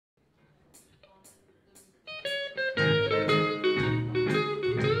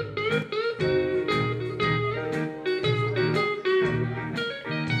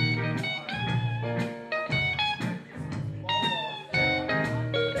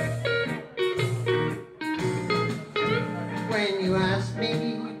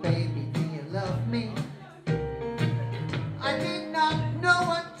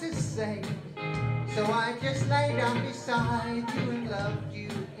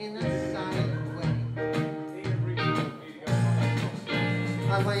in a silent way.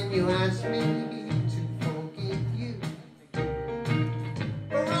 And when you ask me to forgive you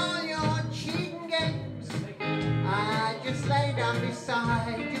for all your cheating games, I just lay down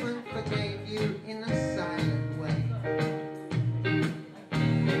beside you and forgave you in a silent way.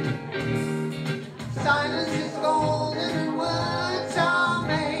 Silence is golden and words are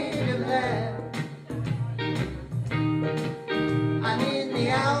made of lead. And in the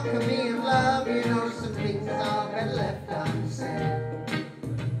alchemy of love, you know some things are better left unsaid.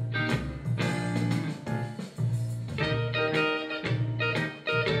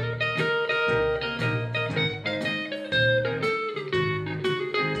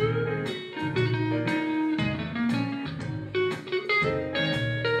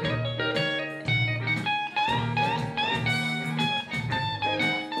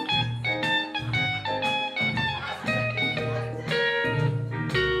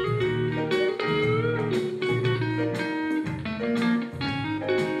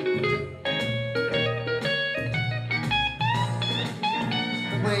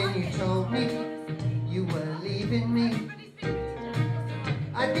 When you told me you were leaving me,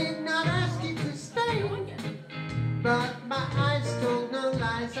 I did not ask you to stay, but my eyes told no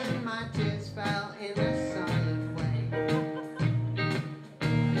lies and my tears fell in a silent way.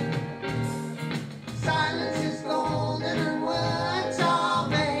 Silence is golden and words are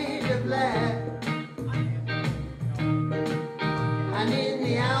made of lead. And in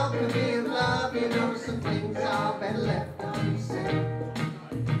the alchemy of love, you know some things are better left unsaid.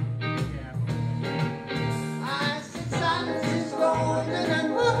 Silence is golden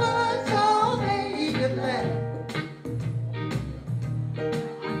and words are made of lead.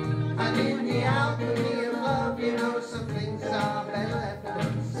 And in the alchemy of love, you know some things are better left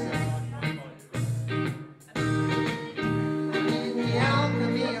unsaid. And in the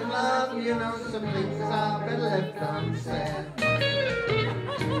alchemy of love, you know some things are better left unsaid.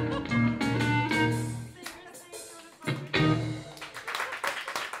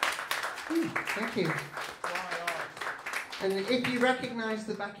 Thank you. And if you recognise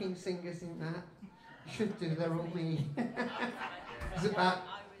the backing singers in that, you should do. They're all me. There's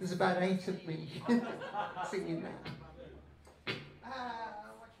about 8 of me singing that.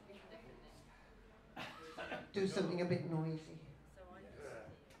 What should we do? Do something a bit noisy.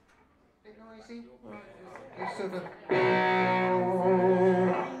 Bit noisy? Do sort of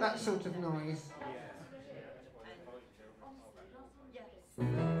that sort of noise.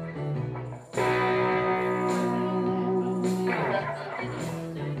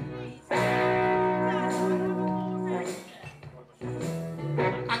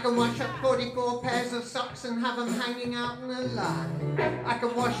 I can wash up 44 pairs of socks and have them hanging out in a line. I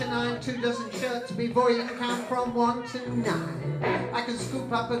can wash and iron 2 dozen shirts before you can count from 1 to 9. I can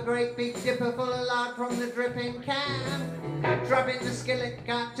scoop up a great big dipper full of lard from the dripping can. Drop in the skillet,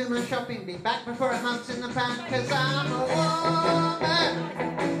 can't do my shopping, be back before it melts in the pan. 'Cause I'm a woman,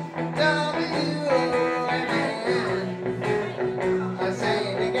 W-O-M-A-N. I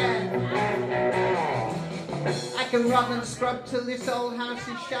say it again. I can rub and scrub till this old house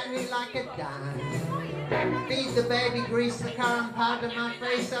is shiny like a dime. Feed the baby, grease the car and powder my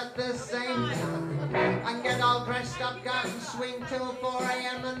face at the same time. I can get all dressed up, go out and swing till 4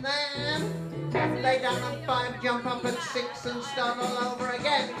 AM and then lay down at 5, jump up at 6 and start all over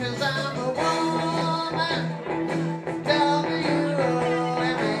again. 'Cause I'm a woman, W-O-M-A-N.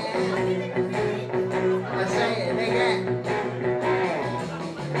 I say it again.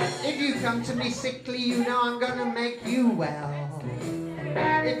 If you come to me sickly, you know I'm gonna make you well.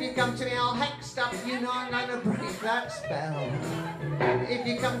 If you come to me all hexed up, you know I'm gonna break that spell. If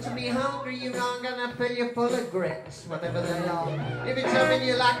you come to me hungry, you know I'm gonna fill you full of grits, whatever they are. If it's something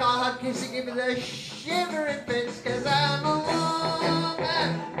you like, I'll hug, kiss and give you the shivering fits. 'Cause I'm a woman,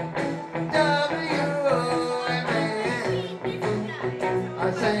 W-O-M-A-N.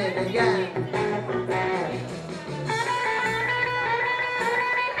 I'll say it again.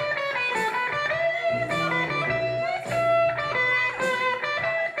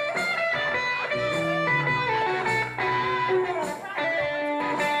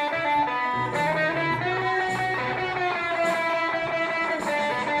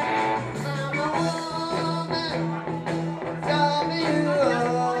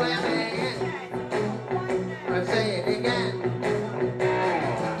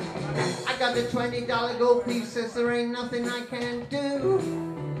 The $20 gold pieces, there ain't nothing I can't do.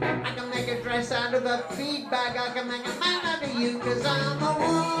 I can make a dress out of a feed bag, I can make a man out of you. 'Cause I'm a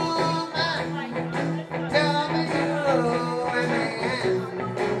woman, W-O-M-A-N.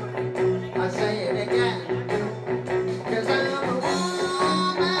 I say it again. 'Cause I'm a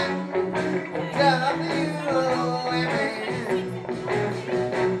woman,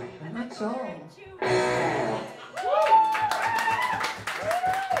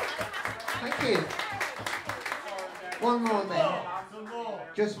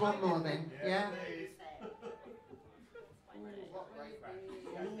 Just one more then, yeah?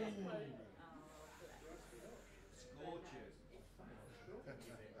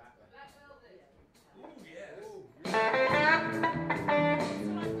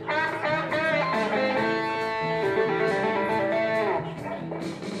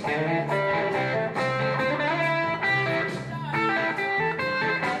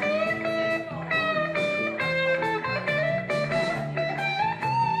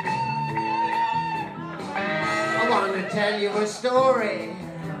 I want to tell you a story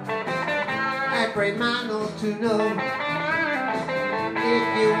every man ought to know.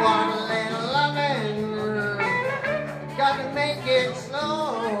 If you want a little loving, gotta make it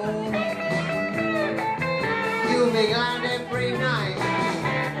slow. You'll be glad every night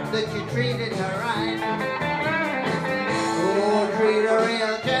that you treated her right. Oh, treat her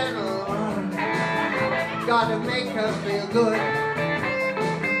real gentle, gotta make her feel good.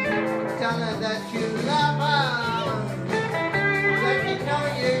 Tell her that you love her, that you know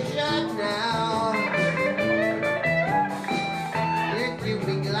you should now. That you'll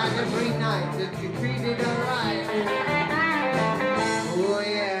be glad every night that you treated her right. Oh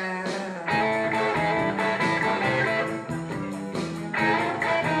yeah.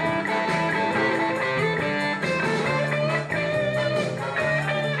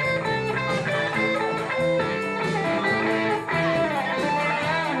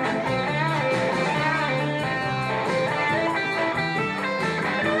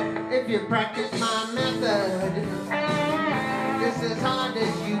 If you practice my method just as hard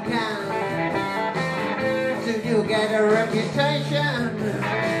as you can, soon you'll get a reputation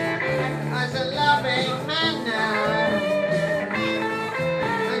as a loving man now.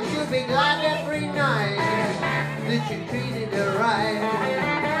 And she'll be glad every night that you treated her right.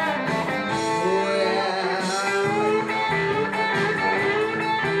 Oh yeah.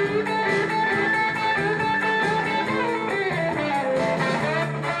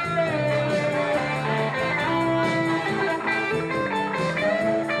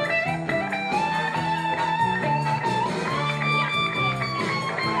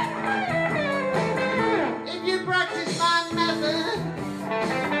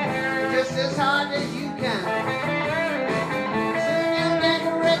 As hard as you can, soon you'll get a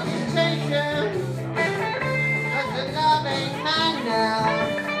reputation as a loving man now.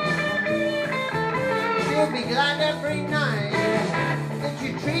 She'll be glad every night that you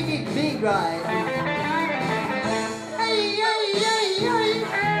treated me right. Hey, hey, hey, hey.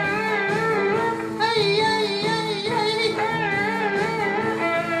 Hey, hey, hey, hey.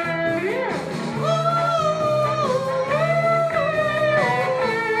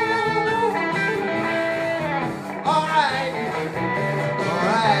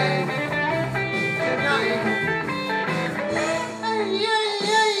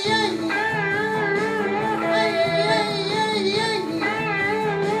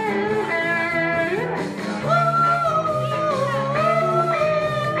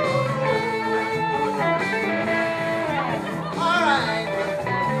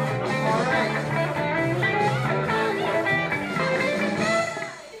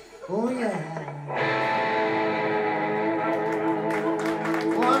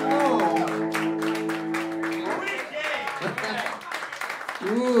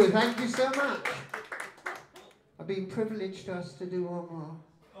 Thank you so much. I've been privileged to us to do one more.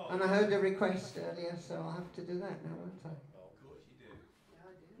 And I heard the request earlier, so I'll have to do that now, won't I? Of course you do. Yeah,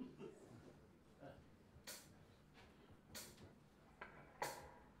 I do.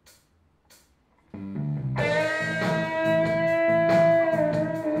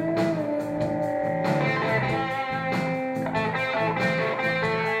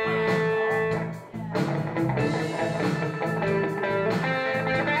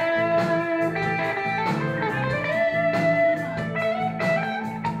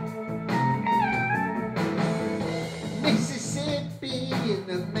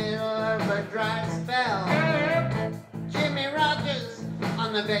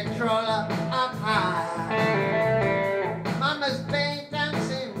 The Victrola up high, Mama's bay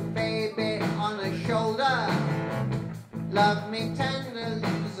dancing baby on her shoulder, love me tender,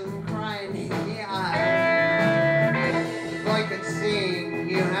 lose them crying in the eye. The boy could sing,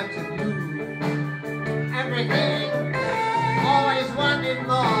 you have to do everything, always wanted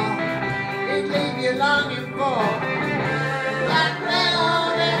more, he'd leave you longing for that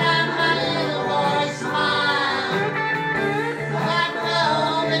velvet and my little boy smile.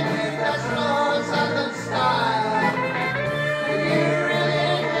 Southern style, you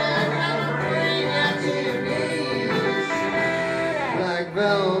really can bring you to your knees, like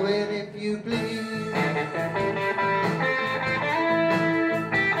velvet if you please.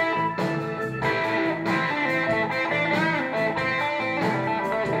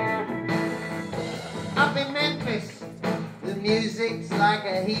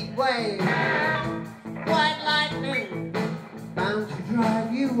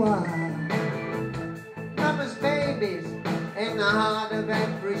 why. Mama's babies in the heart of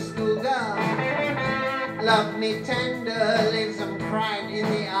every schoolgirl. Love me tender, leaves them crying in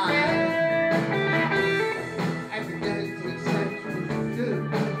the eye. Every dirty century do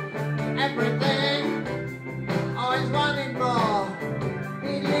everything, always wanting more.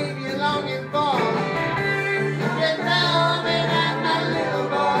 He'd leave you longing for. You velvet and my little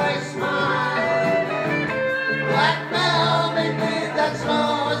boy smile. Black velvet with that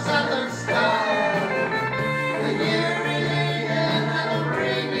slow southern style. And your religion that'll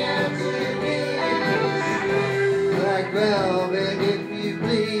bring you to your knees. Black velvet if you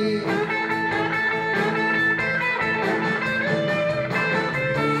please.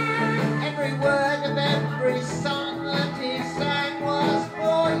 Every word of every song that he sang was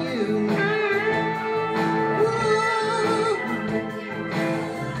for you.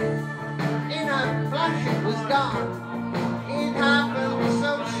 In a flash it was gone, it happened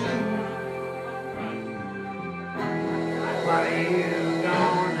so soon. What are you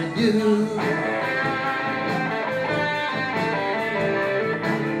gonna do?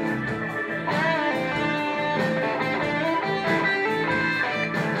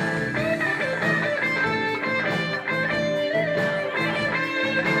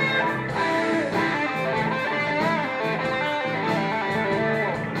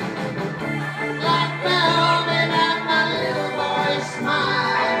 Black velvet and my little boy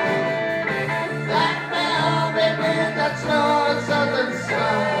smile. Black velvet with that slow southern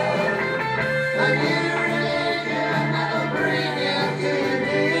style. A new religion that'll bring you to your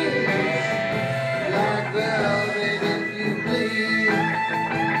knees. Black velvet if you please.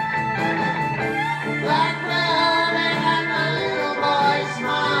 Black velvet and my little boy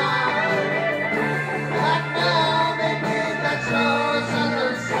smile. Black velvet with that slow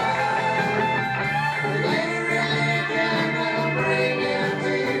southern style. A new religion that'll bring you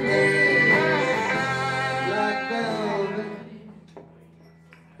to your knees. Black velvet,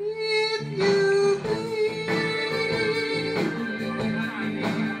 if you please.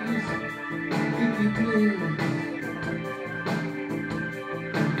 If you please.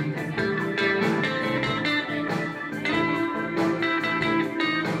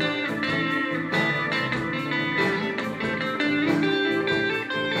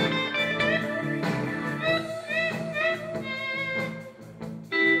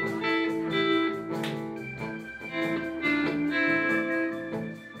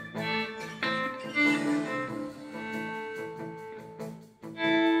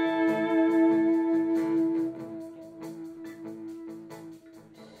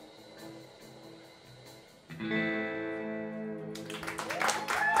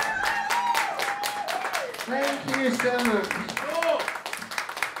 Thank you so much. More!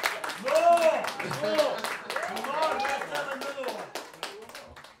 More! More! Come on, let's have another one.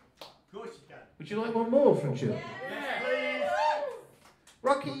 Of course you can. Would you like one more from Gill? Yes, please.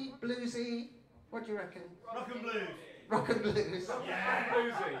 Rocky, bluesy, what do you reckon? Rock and blues. Rock and blues. Yeah.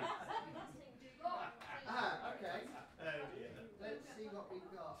 Bluesy. Okay. Oh dear. Let's see what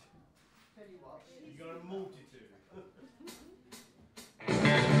we've got. Tell you what. You got a multitude.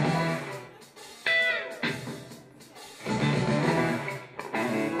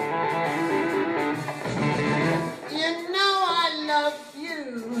 You know I love you.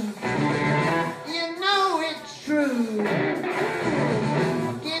 You know it's true.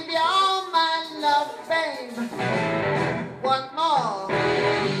 Give you all my love, babe. What more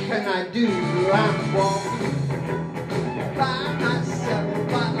can I do? I'm walking by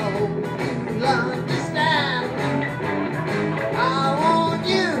myself. I hope you'll understand. I want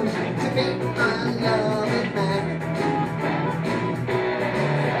you to be my loving man.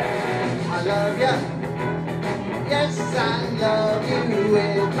 I love you. Yes, I love you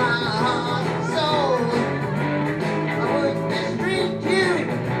with my heart and soul. I would mistreat you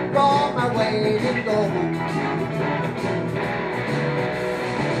for my weight in gold.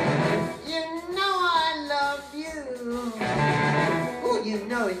 You know I love you. Oh, you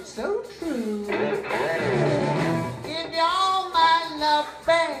know it's so true. Give you all my love,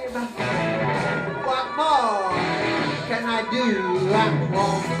 babe. What more can I do? I'm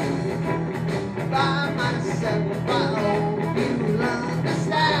walking by myself. I hope you'll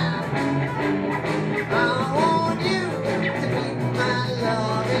understand. I want you to be my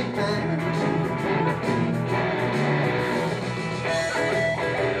loving man.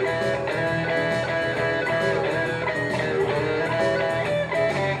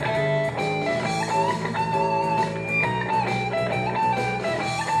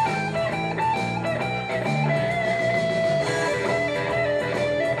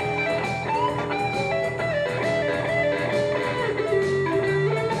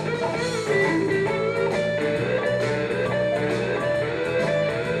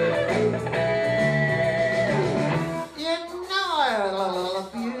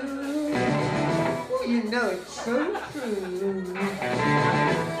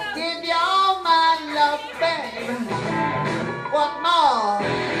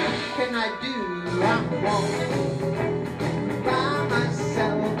 want by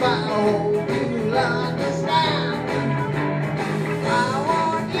myself. I hope you'll understand. I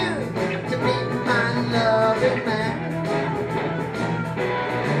want you to be my loving man.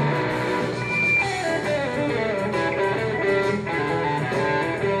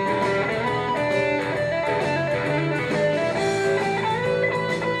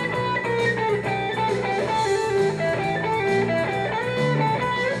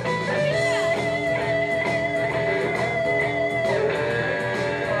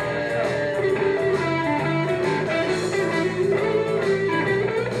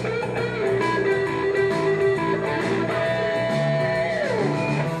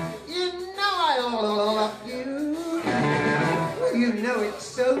 You know it's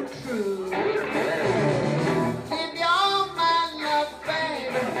so true. Give you all my love,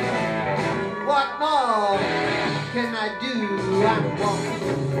 baby. What more can I do? I'm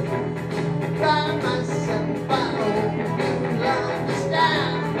walking by myself. I hope you'll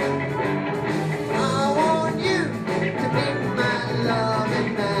understand. I want you to be my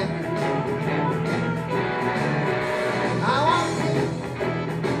loving man. I want you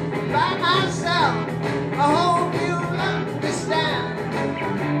by myself. I hope you'll understand.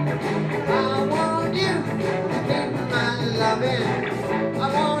 I want you to be my loving. I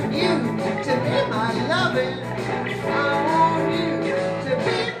want you to be my loving. I want you to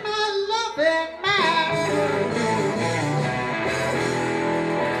be my loving man.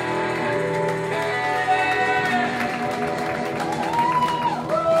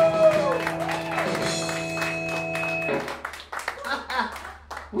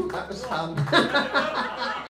 Ooh, that was fun.